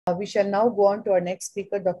We shall now go on to our next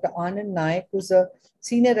speaker, Dr. Anand Naik, who's a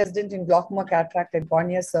senior resident in glaucoma, cataract, and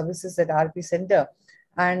cornea services at RP Center.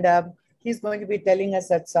 And he's going to be telling us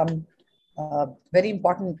that some very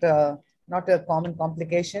important, not a common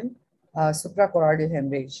complication, suprachoroidal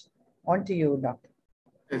hemorrhage. On to you, Doctor.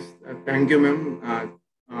 Yes, thank you, ma'am.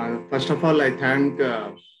 First of all, I thank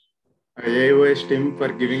AOS team for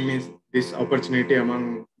giving me this opportunity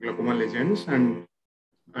among glaucoma legends, and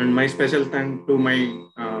my special thank to my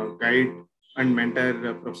guide and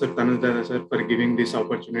mentor, Professor Tanuj Dada sir, for giving this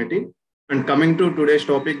opportunity. And coming to today's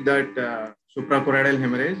topic, that suprachoroidal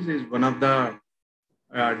hemorrhage is one of the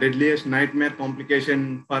deadliest nightmare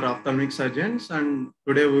complication for ophthalmic surgeons, and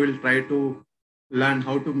today we will try to learn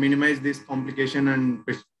how to minimize this complication and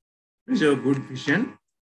preserve good vision.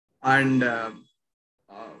 And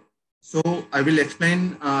so I will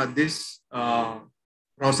explain this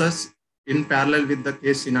process in parallel with the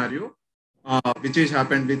case scenario, which has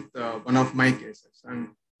happened with one of my cases. And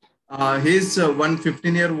he's one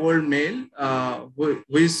 15-year-old male who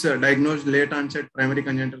is diagnosed late onset primary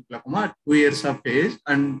congenital glaucoma at 2 years of age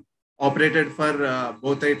and operated for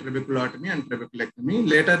both eye trabeculotomy and trabeculectomy.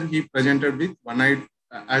 Later, he presented with one-eyed.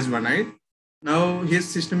 Now, his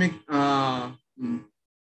systemic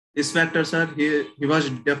risk factors are he was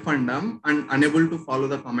deaf and dumb and unable to follow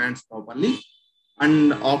the commands properly.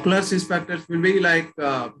 And ocular risk factors will be like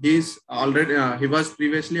he was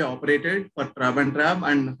previously operated for trab and trab,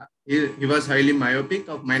 and he was highly myopic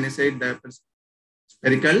of -8 diopter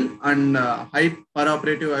spherical and high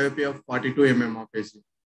peroperative IOP of 42 mm of AC.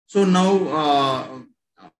 So now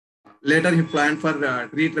later he planned for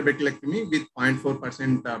trabeculectomy with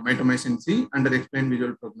 0.4% mitomycin C under explained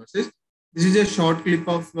visual prognosis. This is a short clip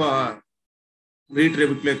of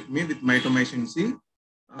trabeculectomy with mitomycin C.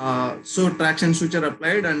 So traction suture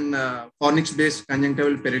applied and fornix-based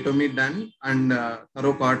conjunctival peritomy done, and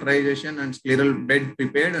thorough cauterization and scleral bed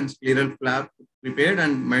prepared and scleral flap prepared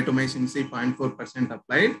and mitomycin C 0.4%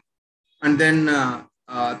 applied, and then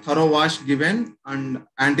thorough wash given and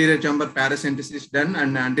anterior chamber paracentesis done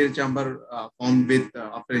and anterior chamber formed with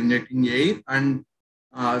after injecting air, and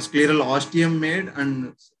scleral ostium made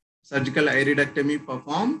and surgical iridectomy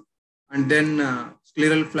performed, and then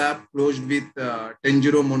scleral flap closed with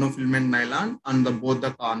 10-0 monofilament nylon on both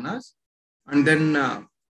the corners, and then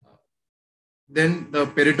the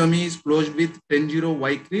peritomy is closed with 10-0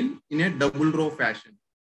 Vicryl in a double row fashion.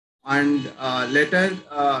 And later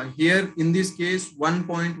here in this case, one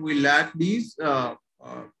point we lacked is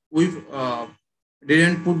we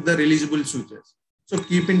didn't put the releasable sutures. So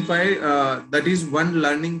keep in mind that is one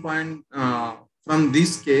learning point from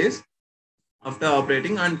this case after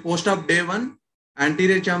operating. And post-op day 1,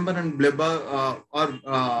 anterior chamber and blebba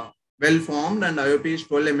are well formed and IOP is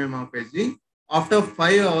 12 mm of Hg. After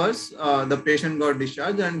 5 hours, the patient got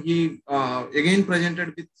discharged and he again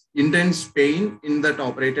presented with intense pain in that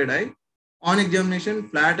operated eye. On examination,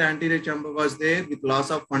 flat anterior chamber was there with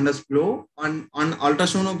loss of fundus flow. On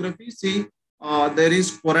ultrasonography, see there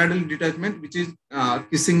is choroidal detachment, which is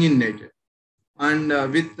kissing in nature, and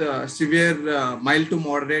with severe mild to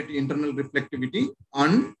moderate internal reflectivity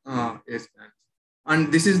on A-scans.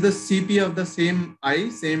 And this is the CP of the same eye,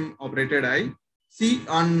 same operated eye. See,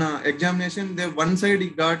 on examination, one side he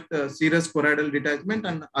got serous choroidal detachment,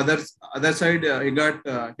 and other side he got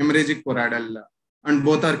hemorrhagic choroidal, and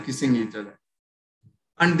both are kissing each other.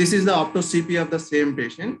 And this is the opto-CP of the same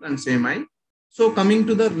patient and same eye. So coming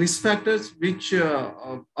to the risk factors which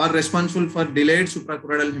are responsible for delayed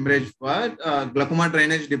suprachoroidal hemorrhage, glaucoma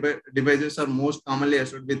drainage devices are most commonly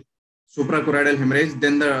associated with suprachoroidal hemorrhage,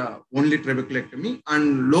 then the only trabeculectomy,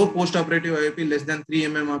 and low post-operative IOP less than 3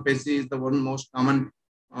 mm of SC is the one most common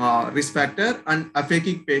risk factor, and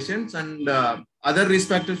aphakic patients. And other risk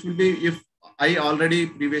factors will be if I already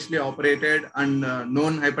previously operated and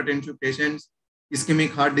known hypertensive patients, ischemic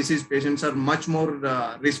heart disease patients are much more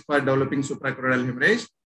risk for developing suprachoroidal hemorrhage.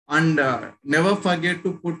 And never forget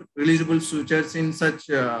to put releasable sutures in such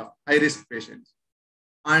high-risk patients.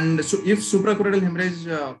 And so if suprachoroidal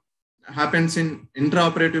hemorrhage happens in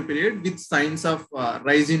intraoperative period with signs of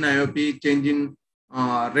rise in IOP, change in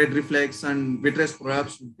red reflex and vitreous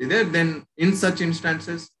prolapse would be there, then in such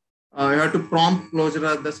instances, you have to prompt closure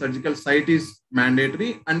of the surgical site is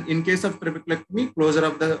mandatory. And in case of trabeculectomy, closure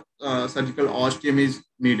of the surgical ostium is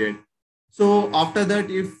needed. So after that,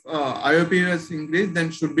 if IOP has increased, then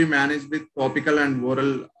should be managed with topical and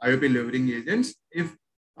oral IOP lowering agents. If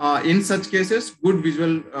in such cases, good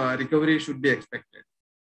visual recovery should be expected.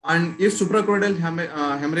 And if suprachoroidal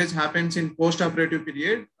hemorrhage happens in post-operative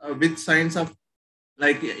period with signs of,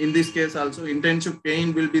 like in this case also, intensive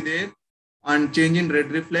pain will be there, and change in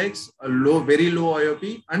red reflex, very low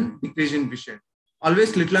IOP, and decrease in vision.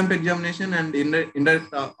 Always slit lamp examination and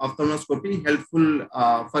indirect ophthalmoscopy helpful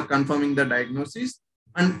for confirming the diagnosis.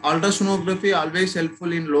 And ultrasonography always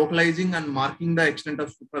helpful in localizing and marking the extent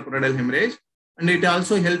of suprachoroidal hemorrhage. And it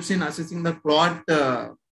also helps in assessing the clot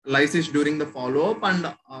lysis during the follow-up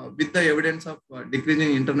and with the evidence of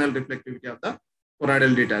decreasing internal reflectivity of the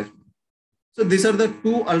choroidal detachment. So these are the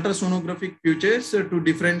two ultrasonographic features to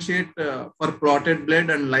differentiate for clotted blood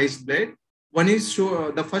and lysed blood. One is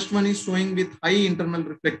the first one is showing with high internal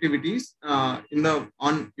reflectivities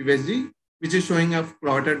on USG, which is showing of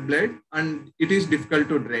clotted blood, and it is difficult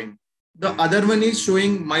to drain. The other one is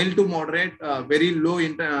showing mild to moderate, very low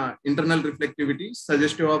internal reflectivity,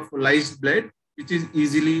 suggestive of lysed blood, which is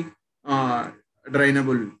easily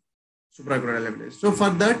drainable suprachoroidal hemorrhage. So for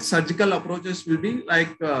that, surgical approaches will be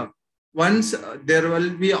like once there will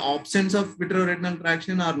be absence of vitreoretinal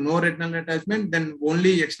traction or no retinal attachment, then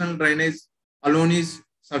only external drainage alone is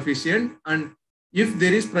sufficient. And if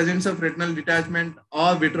there is presence of retinal detachment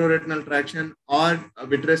or vitreoretinal traction or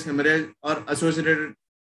vitreous hemorrhage or associated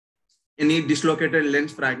any dislocated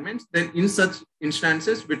lens fragments, then in such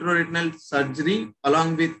instances, vitreoretinal surgery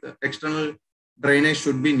along with external drainage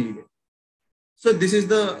should be needed. So this is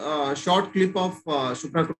the short clip of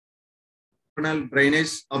suprachoroidal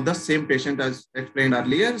drainage of the same patient as explained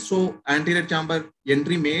earlier. So anterior chamber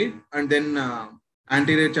entry made, and then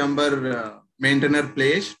anterior chamber maintainer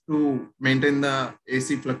placed to maintain the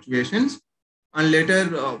AC fluctuations, and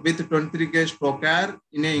later with 23 gauge trocar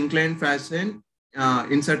in an inclined fashion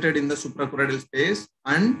inserted in the suprachoroidal space,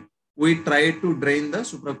 and we try to drain the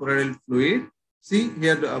suprachoroidal fluid. See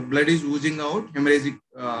here, blood is oozing out, hemorrhagic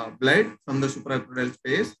blood from the suprachoroidal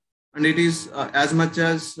space, and it is as much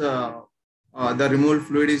as the removed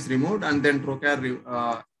fluid is removed, and then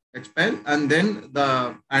trocar expelled, and then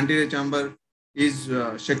the anterior chamber is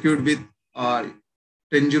secured with 10-0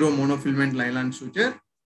 monofilament nylon suture,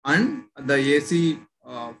 and the AC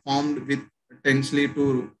formed with tensely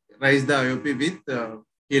to raise the IOP with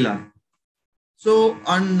HeLa. So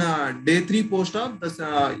on day 3 post-op,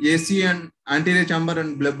 the AC and anterior chamber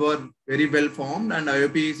and bleb were very well formed, and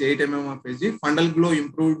IOP is 8 mm of Hg. Fundal glow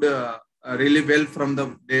improved really well from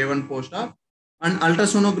the day 1 post-op. And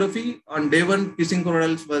ultrasonography on day 1, kissing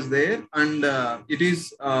choroidals was there, and it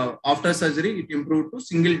is after surgery, it improved to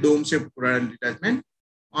single dome-shaped choroidal detachment.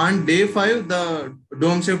 On day 5, the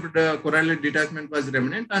dome-shaped choroidal detachment was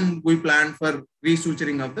remnant, and we planned for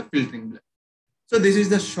resuturing of the filtering bleb. So this is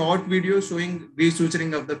the short video showing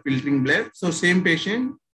resuturing of the filtering bleb. So same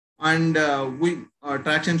patient, and we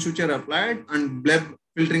traction suture applied, and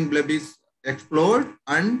filtering bleb is explored,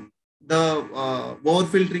 and the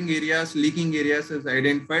over-filtering areas, leaking areas is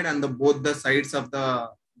identified on both the sides of the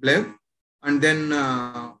bleb. And then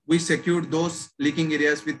we secured those leaking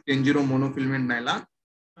areas with 10-0 monofilament nylon.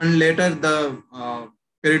 And later the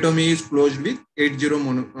peritomy is closed with 80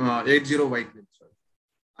 white clip.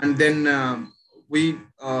 And then we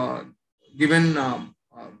given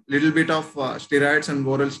little bit of steroids and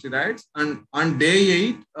oral steroids. And on day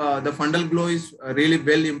 8, the fundal glow is really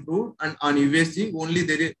well improved. And on USG, only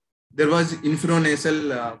there was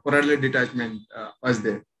inferonasal choroidal detachment was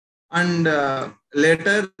there. And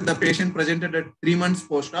later, the patient presented at 3 months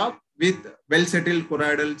post-op with well-settled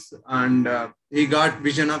choroidals, and he got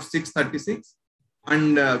vision of 636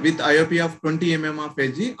 and with IOP of 20 mm of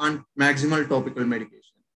Hg on maximal topical medication.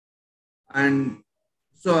 And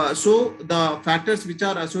so the factors which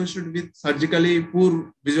are associated with surgically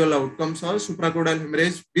poor visual outcomes are suprachoroidal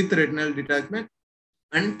hemorrhage with retinal detachment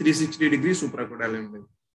and 360-degree suprachoroidal hemorrhage.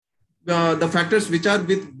 The factors which are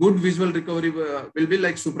with good visual recovery will be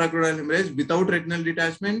like suprachoroidal hemorrhage without retinal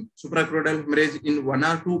detachment, suprachoroidal hemorrhage in 1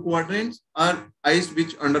 or 2 quadrants, or eyes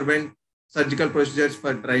which underwent surgical procedures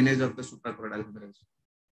for drainage of the suprachoroidal hemorrhage.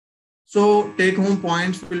 So take-home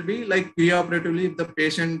points will be like preoperatively, if the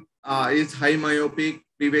patient is high myopic,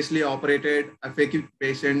 previously operated, aphakic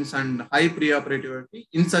patients, and high preoperative IOP.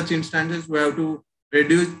 In such instances, we have to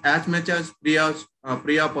reduce as much as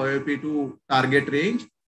pre-op IOP to target range,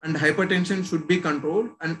 and hypertension should be controlled,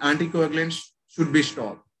 and anticoagulants should be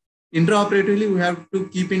stopped. Intraoperatively, we have to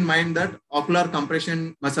keep in mind that ocular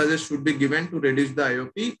compression massages should be given to reduce the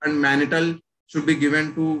IOP, and mannitol should be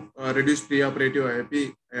given to reduce preoperative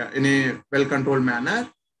IOP in a well-controlled manner.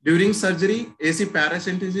 During surgery, AC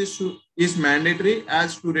paracentesis is mandatory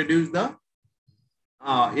as to reduce the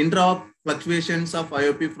intra-op fluctuations of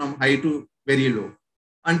IOP from high to very low.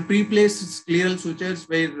 And pre-placed scleral sutures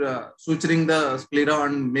where suturing the sclera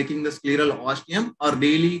and making the scleral ostium are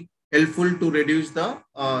really helpful to reduce the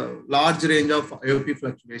large range of IOP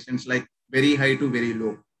fluctuations, like very high to very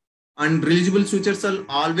low. And releasable sutures are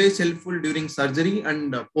always helpful during surgery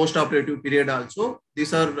and post-operative period also.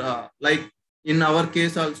 These are like in our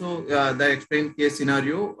case also, the explained case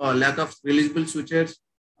scenario, lack of releasable sutures,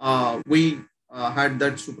 we had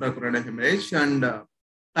that suprachoroidal hemorrhage, and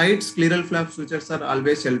tight scleral flap sutures are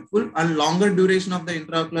always helpful, and longer duration of the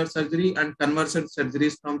intraocular surgery and conversion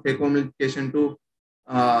surgeries from take-home medication to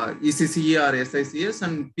ECCE or SICS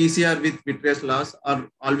and PCR with vitreous loss are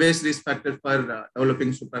always risk factors for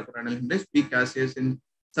developing suprachoroidal hemorrhage, peak cases in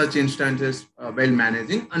such instances while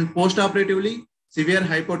managing. And post-operatively, severe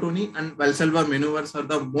hypotony and Valsalva maneuvers are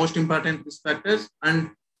the most important risk factors. And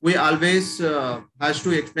we always has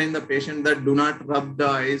to explain the patient that do not rub the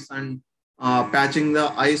eyes and patching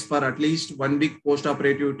the eyes for at least 1 week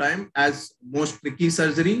post-operative time, as most tricky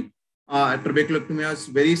surgery. Trabeculectomy is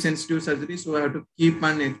very sensitive surgery, so I have to keep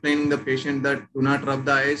on explaining the patient that do not rub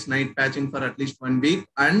the eyes, night patching for at least 1 week,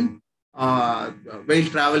 and while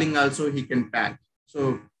traveling also he can patch.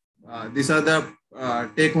 So these are the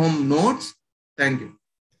take-home notes. Thank you.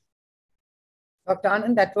 Dr.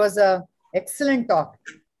 Anand, that was an excellent talk.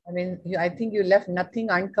 I mean, I think you left nothing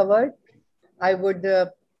uncovered. I would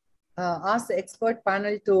ask the expert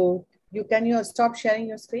panel to, can you stop sharing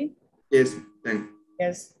your screen? Yes, thank you.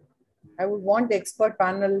 Yes. I would want the expert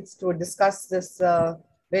panels to discuss this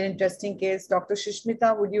very interesting case. Dr.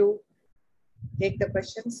 Shishmita, would you take the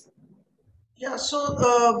questions? Yeah,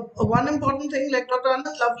 so one important thing, like Dr.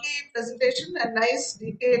 Anand, lovely presentation and nice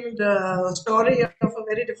detailed story of a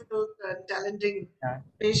very difficult and challenging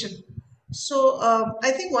patient. So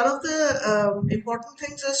I think one of the important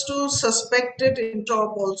things is to suspect it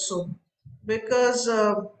intraop also, because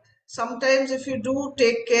sometimes if you do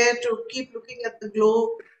take care to keep looking at the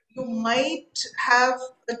glow, you might have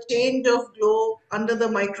a change of glow under the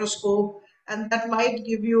microscope, and that might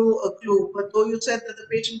give you a clue. But though you said that the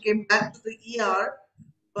patient came back to the ER,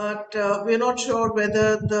 but we're not sure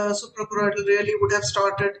whether the suprachoroidal really would have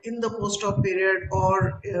started in the post-op period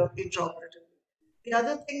or intraoperatively. The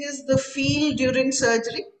other thing is the feel during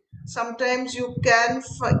surgery. Sometimes you can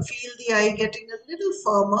feel the eye getting a little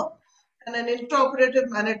firmer, and an intraoperative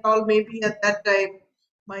mannitol maybe at that time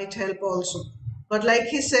might help also. But like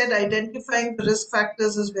he said, identifying the risk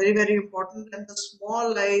factors is very, very important. And the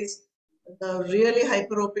small eyes, the really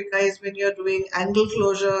hyperopic eyes, when you're doing angle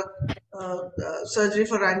closure, surgery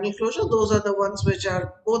for angle closure, those are the ones which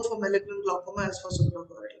are both for malignant glaucoma as for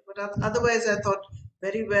suprachoroidal. But otherwise, I thought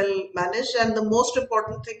very well managed. And the most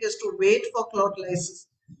important thing is to wait for clot lysis.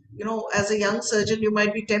 You know, as a young surgeon, you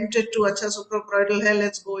might be tempted to, acha, suprachoroidal hair,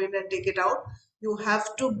 let's go in and take it out. You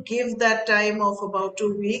have to give that time of about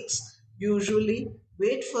 2 weeks, usually,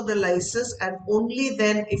 wait for the lysis, and only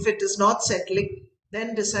then, if it is not settling,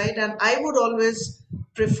 then decide. And I would always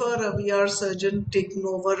prefer a VR surgeon taking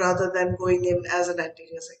over rather than going in as an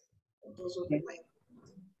anterior sector. Those would be my.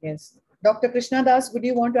 Yes. Dr. Krishna Das, would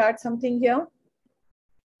you want to add something here?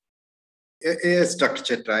 Yes, Dr.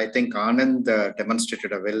 Chitra, I think Anand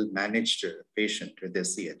demonstrated a well-managed patient with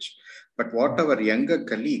SCH. But what our younger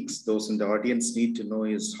colleagues, those in the audience, need to know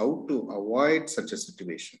is how to avoid such a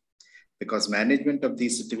situation. Because management of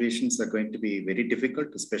these situations are going to be very difficult,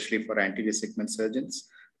 especially for anterior segment surgeons,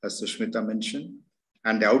 as Sushmita mentioned.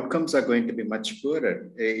 And the outcomes are going to be much poorer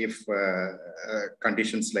if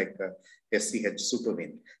conditions like SCH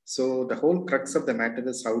supervene. So the whole crux of the matter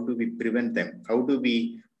is how do we prevent them? How do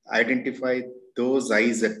we identify those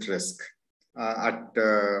eyes at risk,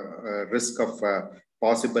 risk of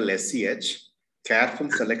possible SCH,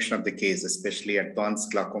 careful selection of the case, especially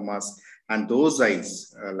advanced glaucomas, and those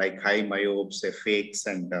eyes like high myopes, fakes,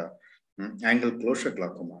 and angle closure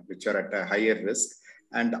glaucoma, which are at a higher risk.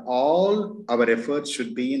 And all our efforts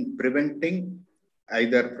should be in preventing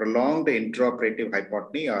either prolonged intraoperative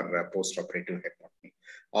hypotony or postoperative hypotony.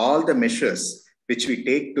 All the measures which we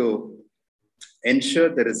take to ensure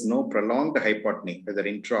there is no prolonged hypotony, whether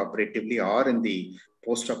intraoperatively or in the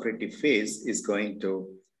postoperative phase, is going to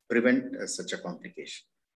prevent such a complication.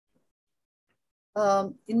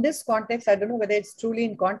 In this context, I don't know whether it's truly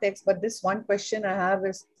in context, but this one question I have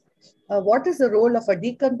is, what is the role of a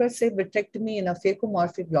decompressive vitrectomy in a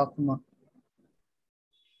phacomorphic glaucoma?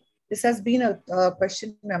 This has been a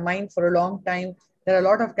question in my mind for a long time. There are a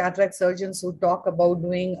lot of cataract surgeons who talk about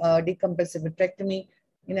doing decompressive vitrectomy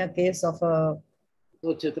in a case of a...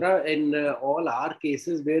 So Chitra, in all our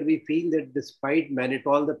cases where we feel that despite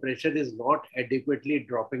mannitol, the pressure is not adequately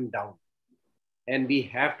dropping down, and we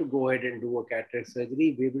have to go ahead and do a cataract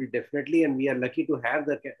surgery, we will definitely, and we are lucky to have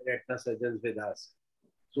the retina surgeons with us.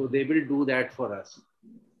 So they will do that for us.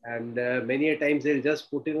 And many a times they'll just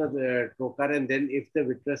put in a trocar, and then if the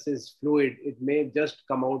vitreous is fluid, it may just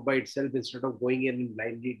come out by itself instead of going in and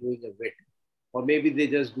blindly doing a vit. Or maybe they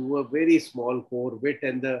just do a very small core vit,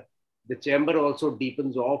 and the chamber also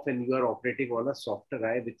deepens off, and you are operating on a softer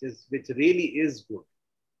eye, which really is good.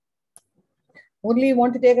 Only you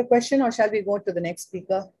want to take a question, or shall we go to the next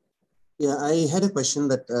speaker? Yeah, I had a question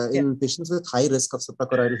that in patients with high risk of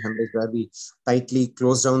suprachoroidal hemorrhage, where we tightly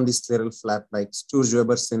close down the scleral flap, like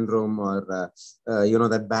Sturge-Weber syndrome, or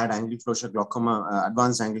that bad angle closure glaucoma,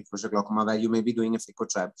 advanced angle closure glaucoma, where you may be doing a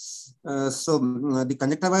phacotrap. The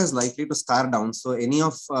conjunctiva is likely to scar down. So, any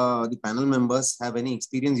of the panel members have any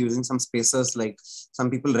experience using some spacers? Like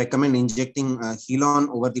some people recommend injecting Helon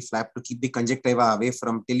over the flap to keep the conjunctiva away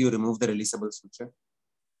from till you remove the releasable suture.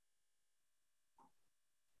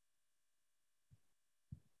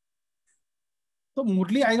 So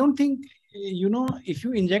Murli, I don't think, if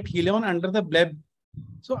you inject Helon under the bleb,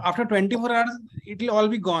 so after 24 hours, it will all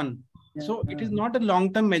be gone. Yeah. So it is not a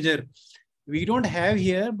long-term measure. We don't have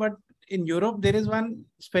here, but in Europe, there is one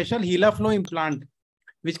special HeLa-Flow implant,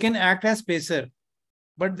 which can act as spacer,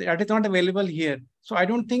 but that is not available here. So I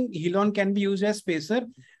don't think Helon can be used as spacer.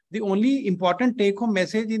 The only important take-home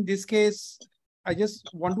message in this case, I just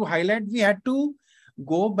want to highlight, we had to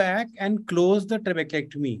go back and close the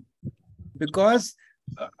trabeclectomy, because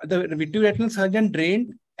the vitreoretinal surgeon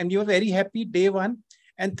drained, and you were very happy day one,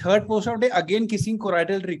 and third post of day again kissing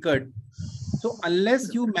choroidal recurred. So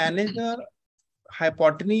unless you manage the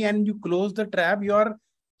hypotony and you close the trap, your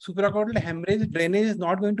suprachoroidal hemorrhage drainage is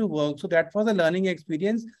not going to work. So that was a learning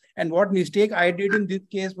experience. And what mistake I did in this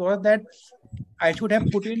case was that I should have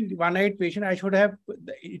put in one-eyed patient.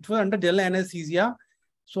 It was under general anesthesia.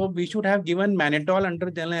 So we should have given mannitol under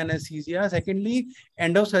general anesthesia. Secondly,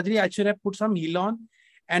 end of surgery, I should have put some Helon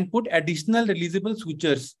and put additional releasable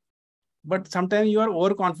sutures. But sometimes you are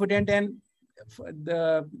overconfident, and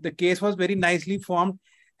the case was very nicely formed.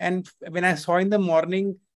 And when I saw in the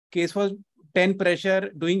morning, case was 10 pressure,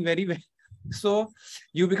 doing very well. So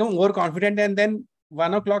you become overconfident, and then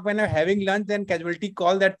 1 o'clock when I'm having lunch, then casualty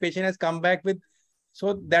call, that patient has come back with.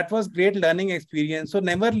 So that was great learning experience. So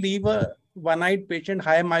never leave a one-eyed patient,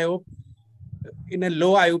 high myope, in a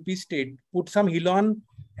low IOP state. Put some Helon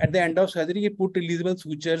at the end of surgery, put releasable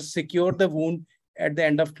sutures, secure the wound at the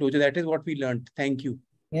end of closure. That is what we learned. Thank you.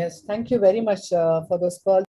 Yes, thank you very much for those pearls.